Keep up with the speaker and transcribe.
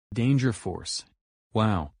Danger Force.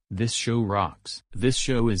 Wow, this show rocks. This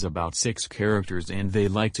show is about 6 characters and they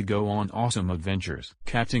like to go on awesome adventures.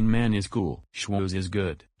 Captain Man is cool. Schwoz is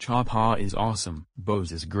good. Choppa is awesome.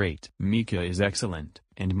 Bose is great. Mika is excellent.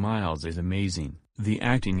 And Miles is amazing. The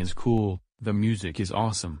acting is cool, the music is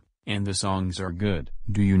awesome, and the songs are good.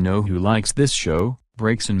 Do you know who likes this show?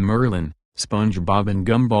 Breaks and Merlin, SpongeBob and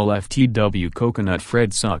Gumball FTW Coconut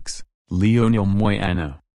Fred sucks. Lionel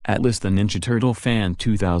Moyano, Atlas the Ninja Turtle fan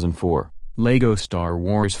 2004. Lego Star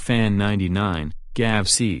Wars fan 99, Gav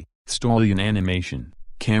C, Stallion Animation,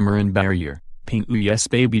 Cameron Barrier, Pink Yes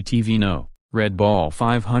Baby TV No, Red Ball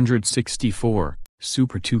 564,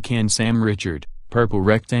 Super Toucan Sam Richard, Purple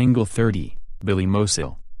Rectangle 30, Billy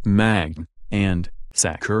Mosil, Magn, and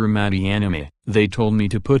Sakuramati Anime. They told me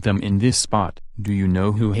to put them in this spot. Do you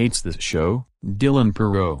know who hates this show? Dylan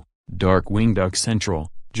Perot, Darkwing Duck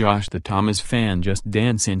Central, Josh the Thomas fan Just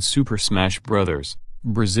Dance and Super Smash Bros.,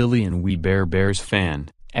 Brazilian We Bear Bears fan,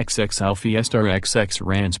 XXL Fiesta XX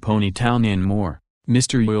Rans Ponytown and more,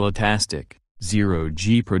 Mr. Yoilatastic, Zero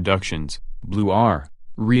G Productions, Blue R,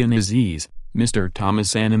 Rian Aziz, Mr.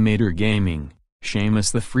 Thomas Animator Gaming,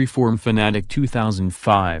 Seamus the Freeform Fanatic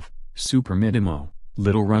 2005, Super Midimo,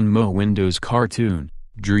 Little Run Mo Windows Cartoon,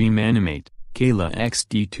 Dream Animate, Kayla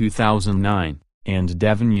XD 2009, and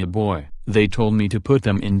Davanya Boy. They told me to put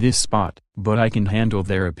them in this spot, but I can handle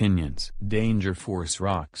their opinions. Danger Force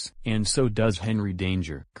rocks. And so does Henry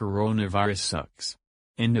Danger. Coronavirus sucks.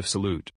 End of salute.